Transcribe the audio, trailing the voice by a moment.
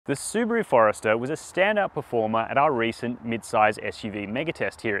The Subaru Forester was a standout performer at our recent midsize SUV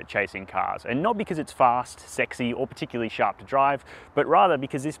Megatest here at Chasing Cars, and not because it's fast, sexy, or particularly sharp to drive, but rather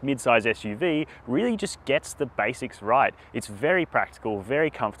because this midsize SUV really just gets the basics right. It's very practical,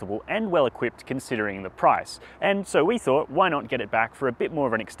 very comfortable, and well equipped considering the price. And so we thought, why not get it back for a bit more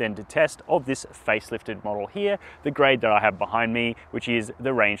of an extended test of this facelifted model here, the grade that I have behind me, which is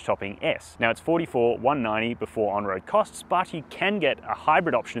the range-topping S. Now it's $44,190 before on-road costs, but you can get a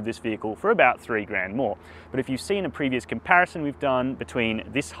hybrid option of this vehicle for about $3,000 more. But if you've seen a previous comparison we've done between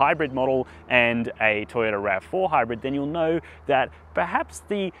this hybrid model and a Toyota RAV4 hybrid, then you'll know that perhaps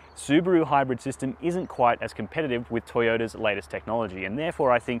the Subaru hybrid system isn't quite as competitive with Toyota's latest technology, and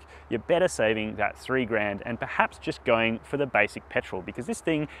therefore I think you're better saving that $3,000 and perhaps just going for the basic petrol, because this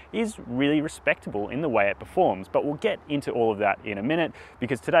thing is really respectable in the way it performs. But we'll get into all of that in a minute,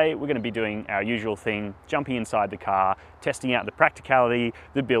 because today we're going to be doing our usual thing, jumping inside the car, testing out the practicality,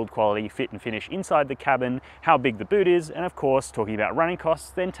 the build quality, fit and finish inside the cabin, how big the boot is, and of course talking about running costs,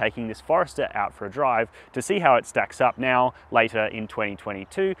 then taking this Forester out for a drive to see how it stacks up now later in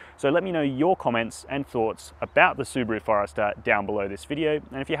 2022. So let me know your comments and thoughts about the Subaru Forester down below this video,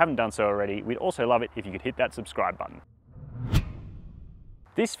 and if you haven't done so already, we'd also love it if you could hit that subscribe button.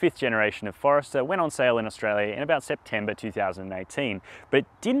 This fifth generation of Forester went on sale in Australia in about September 2018, but it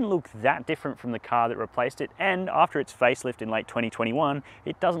didn't look that different from the car that replaced it, and after its facelift in late 2021,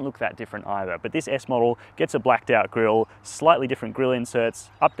 it doesn't look that different either. But this S model gets a blacked out grille, slightly different grille inserts,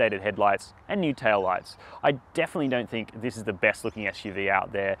 updated headlights, and new tail lights. I definitely don't think this is the best looking SUV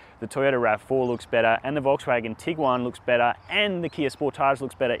out there. The Toyota RAV4 looks better, and the Volkswagen Tiguan looks better, and the Kia Sportage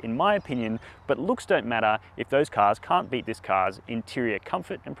looks better in my opinion, but looks don't matter if those cars can't beat this car's interior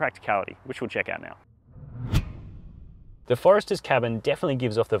comfort and practicality, which we'll check out now. The Forester's cabin definitely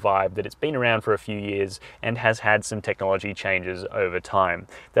gives off the vibe that it's been around for a few years and has had some technology changes over time.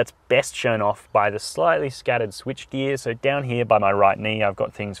 That's best shown off by the slightly scattered switch gear. So down here by my right knee, I've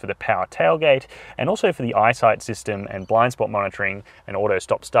got things for the power tailgate and also for the eyesight system and blind spot monitoring and auto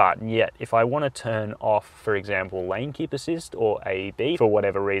stop start. And yet, if I want to turn off, for example, lane keep assist or AEB for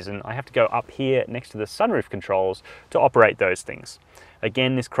whatever reason, I have to go up here next to the sunroof controls to operate those things.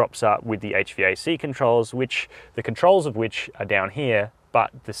 Again, this crops up with the HVAC controls, the controls of which are down here, but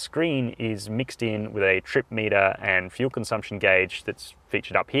the screen is mixed in with a trip meter and fuel consumption gauge that's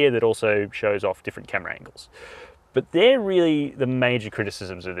featured up here that also shows off different camera angles. But they're really the major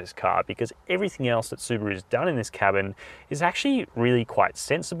criticisms of this car, because everything else that Subaru's done in this cabin is actually really quite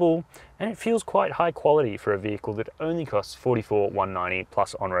sensible, and it feels quite high quality for a vehicle that only costs $44,190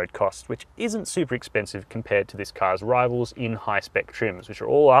 plus on-road costs, which isn't super expensive compared to this car's rivals in high-spec trims, which are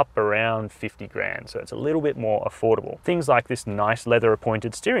all up around $50,000, so it's a little bit more affordable. Things like this nice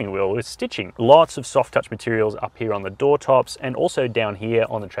leather-appointed steering wheel with stitching, lots of soft-touch materials up here on the door tops, and also down here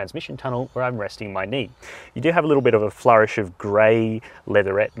on the transmission tunnel where I'm resting my knee. You do have a little bit of a flourish of grey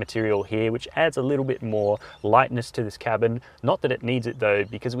leatherette material here, which adds a little bit more lightness to this cabin. Not that it needs it though,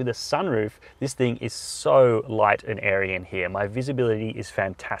 because with a sunroof, this thing is so light and airy in here. My visibility is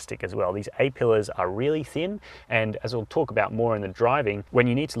fantastic as well. These A-pillars are really thin, and as we'll talk about more in the driving, when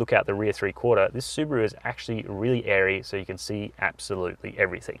you need to look out the rear three-quarter, this Subaru is actually really airy, so you can see absolutely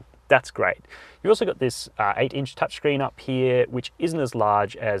everything. That's great. You've also got this 8-inch touchscreen up here, which isn't as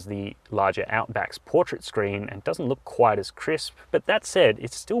large as the larger Outback's portrait screen and doesn't look quite as crisp, but that said,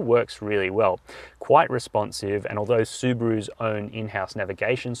 it still works really well. Quite responsive, and although Subaru's own in-house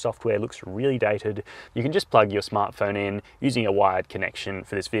navigation software looks really dated, you can just plug your smartphone in using a wired connection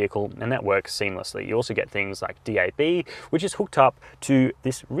for this vehicle, and that works seamlessly. You also get things like DAB, which is hooked up to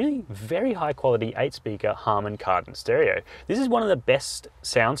this really very high-quality 8-speaker Harman Kardon stereo. This is one of the best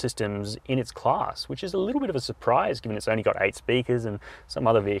sound systems in its class, which is a little bit of a surprise given it's only got 8 speakers and some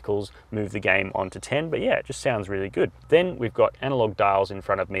other vehicles move the game onto 10, but yeah, it just sounds really good. Then we've got analog dials in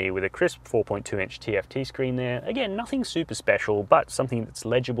front of me with a crisp 4.2-inch TFT screen there. Again, nothing super special, but something that's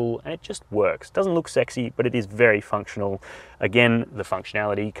legible and it just works. Doesn't look sexy, but it is very functional. Again, the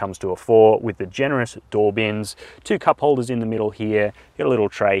functionality comes to a fore with the generous door bins, 2 cup holders in the middle here, got a little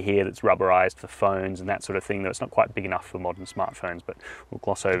tray here that's rubberized for phones and that sort of thing, though it's not quite big enough for modern smartphones, but we'll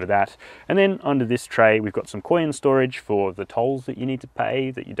gloss over that. And then under this tray, we've got some coin storage for the tolls that you need to pay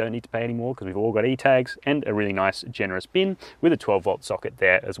that you don't need to pay anymore because we've all got e-tags, and a really nice generous bin with a 12-volt socket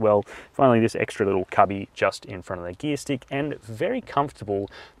there as well. Finally, this extra little cubby just in front of the gear stick, and very comfortable,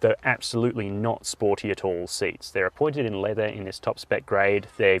 though absolutely not sporty at all seats. They're appointed in leather in this top spec grade.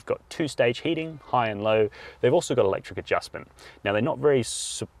 They've got 2-stage heating, high and low. They've also got electric adjustment. Now, they're not very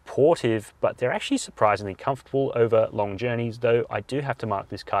supportive, but they're actually surprisingly comfortable over long journeys, though I do have to mark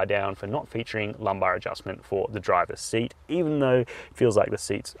this car car down for not featuring lumbar adjustment for the driver's seat, even though it feels like the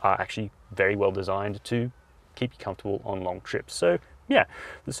seats are actually very well designed to keep you comfortable on long trips. So yeah,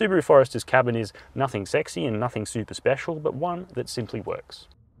 the Subaru Forester's cabin is nothing sexy and nothing super special, but one that simply works.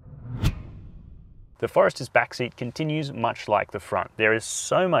 The Forester's backseat continues much like the front. There is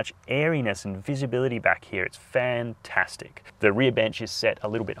so much airiness and visibility back here, it's fantastic. The rear bench is set a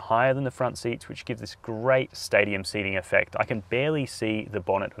little bit higher than the front seats, which gives this great stadium seating effect. I can barely see the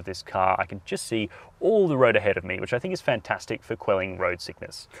bonnet of this car. I can just see all the road ahead of me, which I think is fantastic for quelling road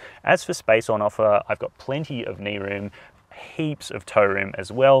sickness. As for space on offer, I've got plenty of knee room, heaps of toe room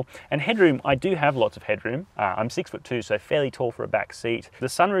as well, and headroom. I do have lots of headroom. I'm 6'2", so fairly tall for a back seat. The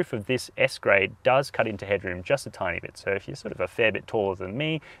sunroof of this S grade does cut into headroom just a tiny bit, so if you're sort of a fair bit taller than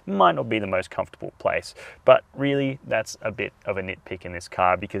me, it might not be the most comfortable place. But really, that's a bit of a nitpick in this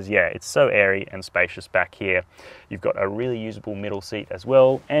car because yeah, it's so airy and spacious back here. You've got a really usable middle seat as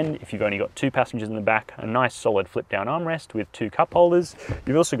well, and if you've only got 2 passengers in the back, a nice solid flip down armrest with 2 cup holders.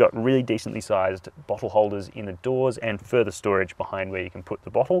 You've also got really decently sized bottle holders in the doors and further storage behind where you can put the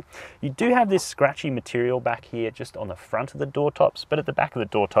bottle. You do have this scratchy material back here just on the front of the door tops, but at the back of the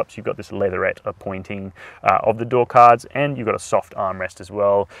door tops you've got this leatherette appointing of the door cards, and you've got a soft armrest as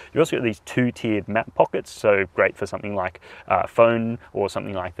well. You've also got these 2-tiered map pockets, so great for something like a phone or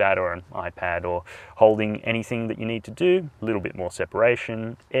something like that, or an iPad, or holding anything that you need to do. A little bit more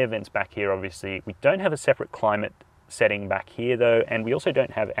separation. Air vents back here, obviously. We don't have a separate climate setting back here though, and we also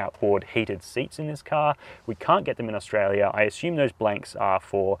don't have outboard heated seats in this car. We can't get them in Australia. I assume those blanks are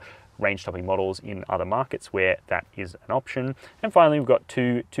for range topping models in other markets where that is an option. And finally, we've got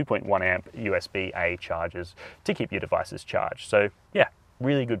 2 2.1 amp USB-A chargers to keep your devices charged. So yeah,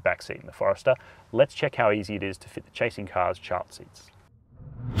 really good back seat in the Forester. Let's check how easy it is to fit the Chasing Cars child seats.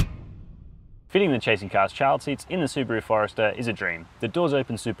 Fitting the Chasing Cars child seats in the Subaru Forester is a dream. The doors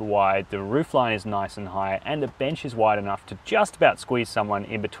open super wide, the roofline is nice and high, and the bench is wide enough to just about squeeze someone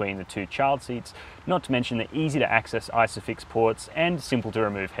in between the 2 child seats, not to mention the easy to access ISOFIX ports and simple to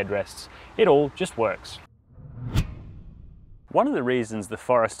remove headrests. It all just works. One of the reasons the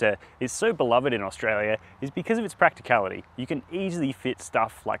Forester is so beloved in Australia is because of its practicality. You can easily fit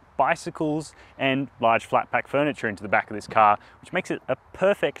stuff like bicycles and large flat pack furniture into the back of this car, which makes it a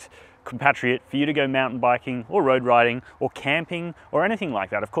perfect compatriot for you to go mountain biking or road riding or camping or anything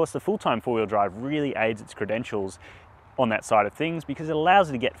like that. Of course, the full-time 4-wheel drive really aids its credentials on that side of things because it allows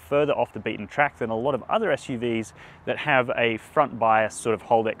it to get further off the beaten track than a lot of other SUVs that have a front bias sort of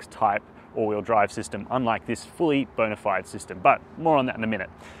Holdex type all-wheel drive system, unlike this fully bona fide system, but more on that in a minute.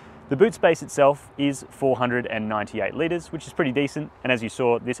 The boot space itself is 498 litres, which is pretty decent, and as you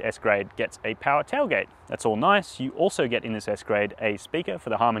saw, this S-Grade gets a power tailgate. That's all nice. You also get in this S-Grade a speaker for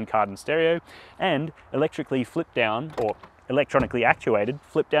the Harman Kardon stereo and electrically flip down, or electronically actuated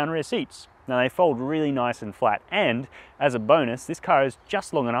flip down rear seats. Now they fold really nice and flat, and as a bonus, this car is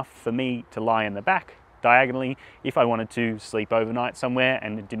just long enough for me to lie in the back diagonally if I wanted to sleep overnight somewhere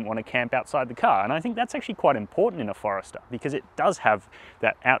and didn't want to camp outside the car. And I think that's actually quite important in a Forester because it does have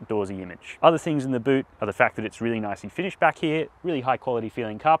that outdoorsy image. Other things in the boot are the fact that it's really nicely finished back here, really high quality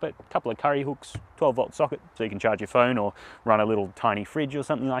feeling carpet, a couple of curry hooks, 12-volt socket so you can charge your phone or run a little tiny fridge or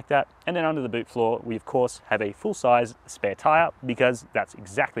something like that. And then under the boot floor, we of course have a full-size spare tyre because that's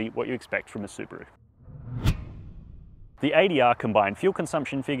exactly what you expect from a Subaru. The ADR combined fuel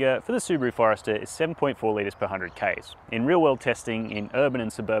consumption figure for the Subaru Forester is 7.4 litres per 100 Ks. In real-world testing in urban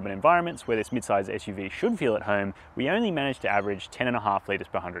and suburban environments where this midsize SUV should feel at home, we only managed to average 10.5 litres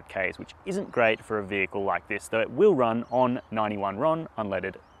per 100 Ks, which isn't great for a vehicle like this, though it will run on 91 RON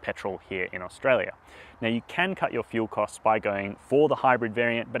unleaded petrol here in Australia. Now you can cut your fuel costs by going for the hybrid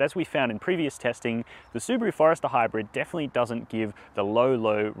variant, but as we found in previous testing, the Subaru Forester hybrid definitely doesn't give the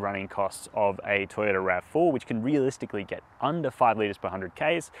low running costs of a Toyota RAV4, which can realistically get under 5 litres per 100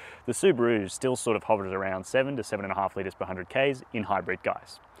 Ks. The Subaru still sort of hovers around 7 to 7.5 litres per 100 Ks in hybrid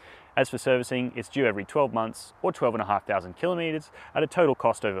guise. As for servicing, it's due every 12 months or 12,500 kilometres at a total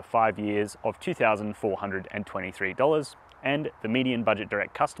cost over 5 years of $2,423. And the median budget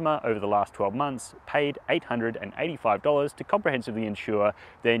direct customer over the last 12 months paid $885 to comprehensively insure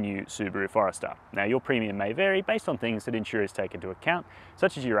their new Subaru Forester. Now your premium may vary based on things that insurers take into account,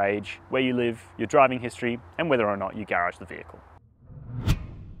 such as your age, where you live, your driving history, and whether or not you garage the vehicle.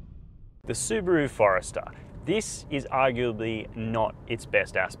 The Subaru Forester. This is arguably not its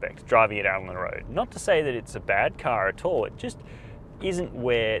best aspect, driving it out on the road. Not to say that it's a bad car at all, it just isn't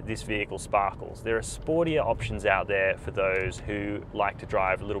where this vehicle sparkles. There are sportier options out there for those who like to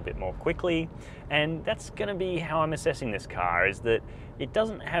drive a little bit more quickly, and that's going to be how I'm assessing this car, is that it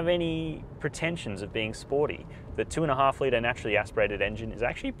doesn't have any pretensions of being sporty. the 2.5 litre naturally aspirated engine is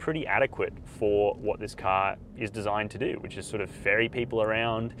actually pretty adequate for what this car is designed to do, which is sort of ferry people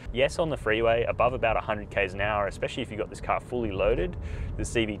around. Yes, on the freeway, above about 100 k's an hour, especially if you've got this car fully loaded, the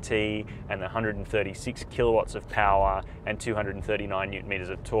CVT and the 136 kilowatts of power and 239 newton meters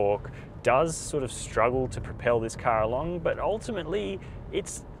of torque does sort of struggle to propel this car along, but ultimately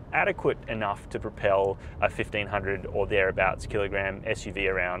it's adequate enough to propel a 1500 or thereabouts kilogram SUV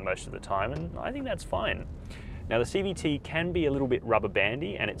around most of the time, and I think that's fine. Now the CVT can be a little bit rubber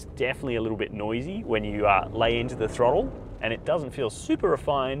bandy, and it's definitely a little bit noisy when you lay into the throttle, and it doesn't feel super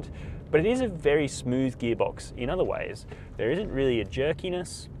refined, but it is a very smooth gearbox in other ways. There isn't really a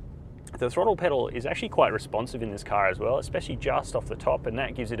jerkiness. The throttle pedal is actually quite responsive in this car as well, especially just off the top, and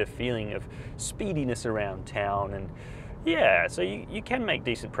that gives it a feeling of speediness around town. And yeah, so you can make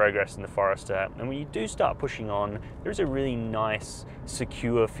decent progress in the Forester, and when you do start pushing on, there's a really nice,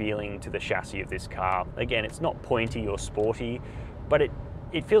 secure feeling to the chassis of this car. Again, it's not pointy or sporty, but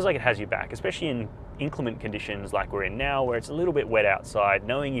it feels like it has your back, especially in inclement conditions like we're in now, where it's a little bit wet outside.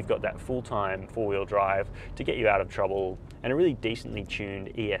 Knowing you've got that full-time four-wheel drive to get you out of trouble, and a really decently tuned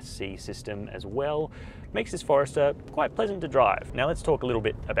ESC system as well, makes this Forester quite pleasant to drive. Now let's talk a little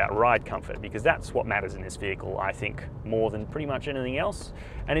bit about ride comfort, because that's what matters in this vehicle, I think, more than pretty much anything else.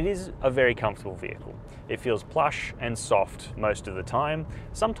 And it is a very comfortable vehicle. It feels plush and soft most of the time.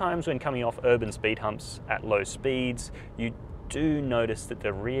 Sometimes when coming off urban speed humps at low speeds, you do notice that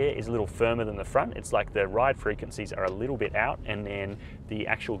the rear is a little firmer than the front. It's like the ride frequencies are a little bit out, and then the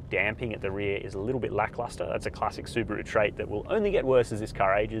actual damping at the rear is a little bit lackluster. That's a classic Subaru trait that will only get worse as this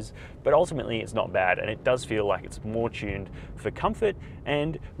car ages, but ultimately it's not bad, and it does feel like it's more tuned for comfort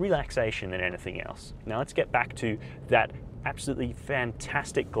and relaxation than anything else. Now let's get back to that absolutely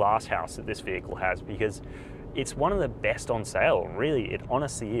fantastic glass house that this vehicle has, because it's one of the best on sale. Really, it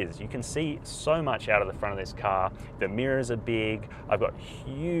honestly is. You can see so much out of the front of this car. The mirrors are big, I've got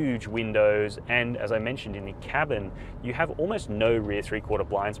huge windows, and as I mentioned in the cabin, you have almost no rear three-quarter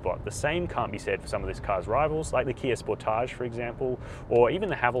blind spot. The same can't be said for some of this car's rivals, like the Kia Sportage, for example, or even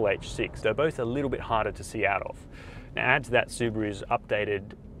the Haval H6. They're both a little bit harder to see out of. Now add to that Subaru's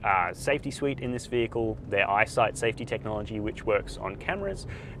updated safety suite in this vehicle, their eyesight safety technology, which works on cameras,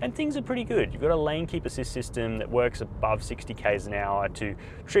 and things are pretty good. You've got a lane keep assist system that works above 60 k's an hour to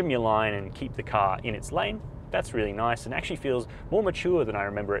trim your line and keep the car in its lane. That's really nice, and actually feels more mature than I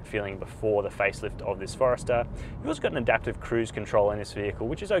remember it feeling before the facelift of this Forester. You've also got an adaptive cruise control in this vehicle,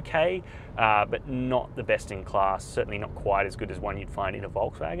 which is okay, but not the best in class. Certainly not quite as good as one you'd find in a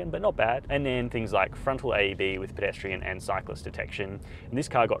Volkswagen, but not bad. And then things like frontal AEB with pedestrian and cyclist detection. And this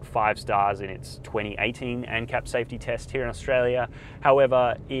car got 5 stars in its 2018 ANCAP safety test here in Australia.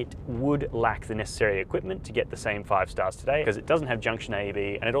 However, it would lack the necessary equipment to get the same 5 stars today, because it doesn't have junction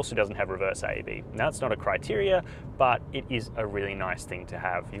AEB and it also doesn't have reverse AEB. Now, it's not a criteria, but it is a really nice thing to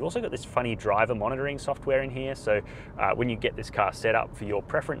have. You've also got this funny driver monitoring software in here, so when you get this car set up for your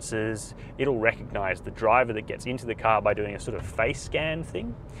preferences, it'll recognize the driver that gets into the car by doing a sort of face scan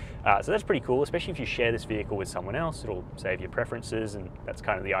thing. So that's pretty cool, especially if you share this vehicle with someone else. It'll save your preferences, and that's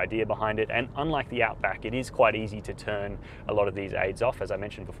kind of the idea behind it. And unlike the Outback, it is quite easy to turn a lot of these aids off. As I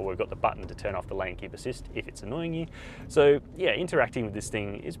mentioned before, we've got the button to turn off the lane keep assist if it's annoying you. So yeah, interacting with this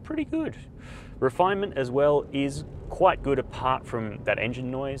thing is pretty good. Refinement as well is quite good apart from that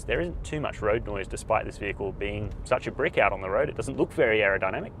engine noise. There isn't too much road noise despite this vehicle being such a brick out on the road. It doesn't look very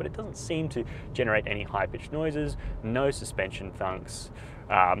aerodynamic, but it doesn't seem to generate any high-pitched noises, no suspension thunks.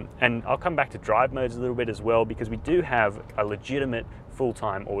 And I'll come back to drive modes a little bit as well, because we do have a legitimate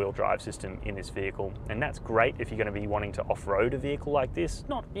full-time all-wheel drive system in this vehicle, and that's great if you're going to be wanting to off-road a vehicle like this.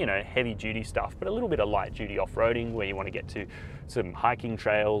 Not, you know, heavy-duty stuff, but a little bit of light-duty off-roading where you want to get to some hiking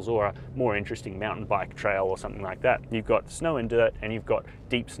trails or a more interesting mountain bike trail or something like that. You've got snow and dirt, and you've got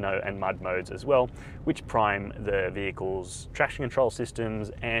deep snow and mud modes as well, which prime the vehicle's traction control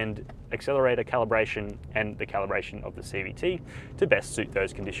systems and accelerator calibration and the calibration of the CVT to best suit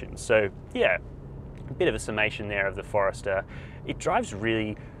those conditions. So yeah, a bit of a summation there of the Forester. It drives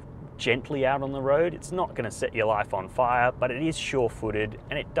really gently out on the road. It's not going to set your life on fire, but it is sure-footed,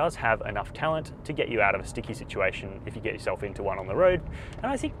 and it does have enough talent to get you out of a sticky situation if you get yourself into one on the road. And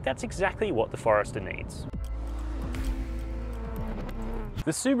I think that's exactly what the Forester needs.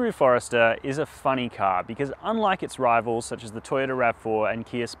 The Subaru Forester is a funny car because, unlike its rivals such as the Toyota RAV4 and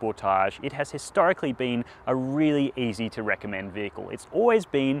Kia Sportage, it has historically been a really easy to recommend vehicle. It's always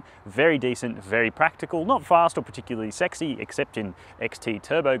been very decent, very practical, not fast or particularly sexy except in XT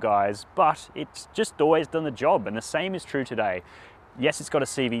turbo guys, but it's just always done the job, and the same is true today. Yes, it's got a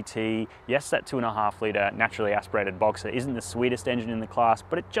CVT. Yes, that 2.5 litre naturally aspirated boxer isn't the sweetest engine in the class,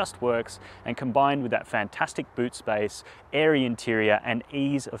 but it just works. And combined with that fantastic boot space, airy interior, and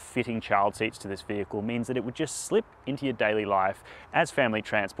ease of fitting child seats to this vehicle means that it would just slip into your daily life as family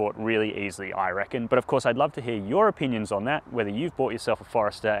transport really easily, I reckon. But of course, I'd love to hear your opinions on that, whether you've bought yourself a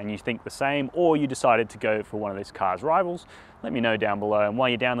Forester and you think the same, or you decided to go for one of this car's rivals. Let me know down below, and while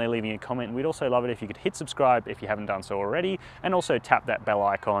you're down there leaving a comment, we'd also love it if you could hit subscribe if you haven't done so already, and also tap that bell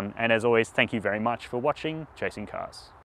icon. And as always, thank you very much for watching Chasing Cars.